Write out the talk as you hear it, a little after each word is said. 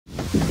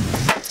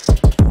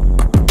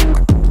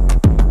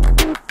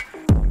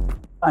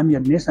I'm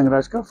Yagnesh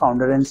Sanghrajka,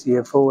 founder and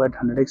CFO at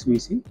 100x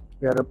VC.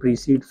 We are a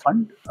pre-seed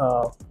fund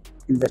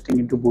investing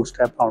into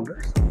bootstrap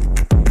founders.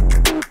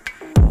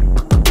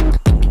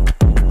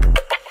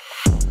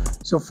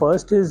 So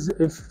first is,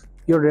 if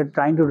you're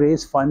trying to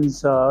raise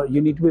funds,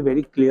 you need to be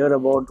very clear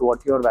about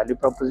what your value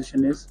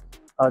proposition is.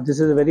 This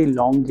is a very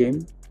long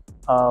game.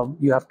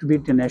 You have to be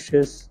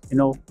tenacious,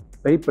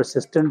 very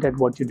persistent at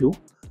what you do.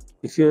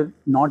 If you're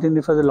not in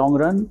it for the long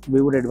run,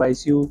 we would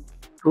advise you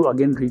to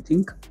again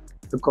rethink,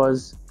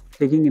 because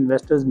taking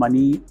investors'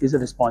 money is a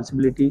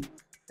responsibility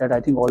that I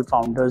think all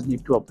founders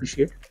need to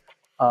appreciate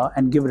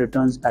and give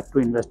returns back to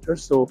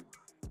investors. So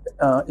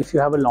if you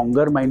have a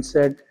longer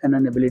mindset and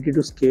an ability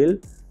to scale,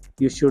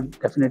 you should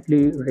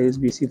definitely raise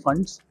VC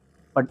funds,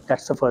 but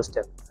that's the first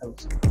step, I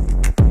would say.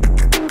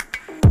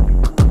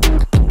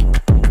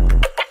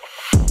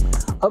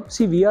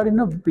 See, we are in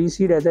a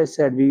pre-seed, as I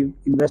said. We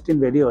invest in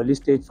very early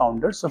stage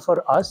founders. So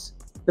for us,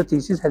 the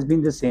thesis has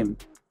been the same.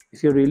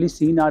 If you've really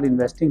seen our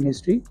investing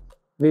history,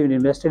 we've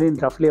invested in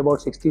roughly about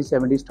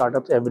 60-70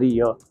 startups every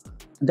year.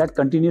 That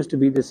continues to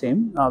be the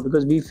same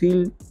because we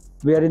feel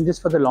we are in this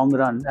for the long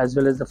run as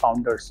well as the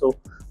founders. So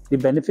the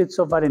benefits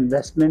of our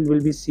investment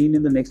will be seen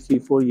in the next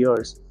 3-4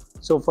 years.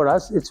 So for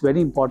us, it's very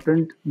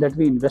important that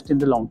we invest in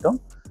the long term.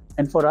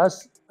 And for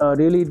us,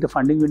 really, the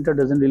funding winter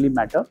doesn't really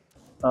matter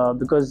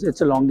because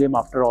it's a long game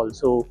after all.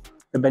 So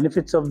the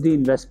benefits of the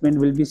investment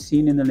will be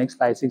seen in the next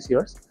 5-6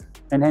 years.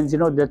 And hence,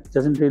 that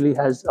doesn't really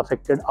has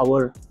affected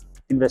our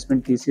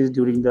investment thesis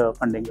during the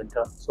funding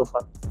winter so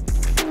far.